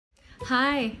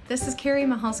Hi, this is Carrie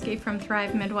Mahalski from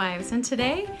Thrive Midwives, and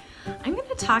today I'm going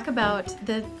to talk about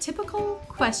the typical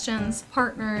questions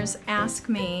partners ask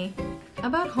me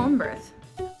about home birth.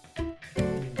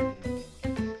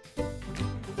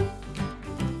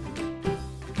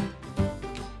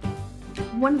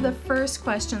 One of the first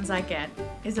questions I get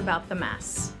is about the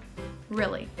mess.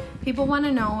 Really, people want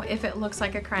to know if it looks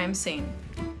like a crime scene.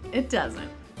 It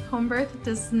doesn't. Home birth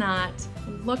does not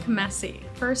look messy.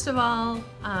 First of all,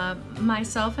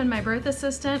 myself and my birth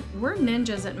assistant, we're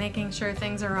ninjas at making sure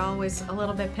things are always a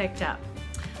little bit picked up.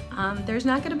 There's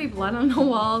not going to be blood on the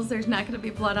walls, there's not going to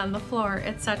be blood on the floor,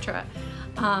 etc.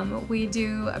 We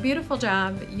do a beautiful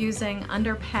job using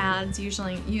under pads,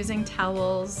 usually using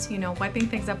towels, wiping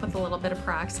things up with a little bit of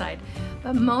peroxide.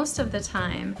 But most of the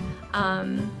time,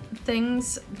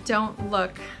 things don't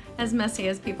look as messy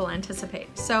as people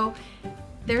anticipate. So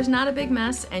there's not a big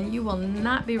mess, and you will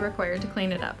not be required to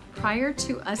clean it up. Prior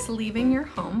to us leaving your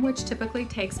home, which typically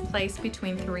takes place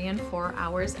between 3 and 4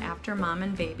 hours after mom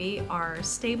and baby are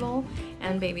stable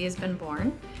and baby has been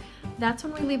born, that's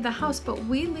when we leave the house. But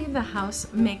we leave the house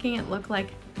making it look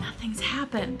like nothing's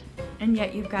happened, and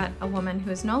yet you've got a woman who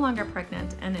is no longer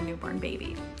pregnant and a newborn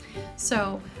baby.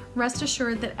 So rest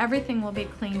assured that everything will be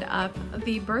cleaned up.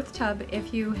 The birth tub,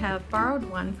 if you have borrowed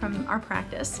one from our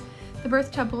practice, the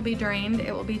birth tub will be drained,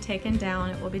 it will be taken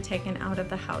down, it will be taken out of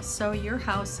the house. So your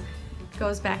house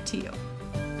goes back to you.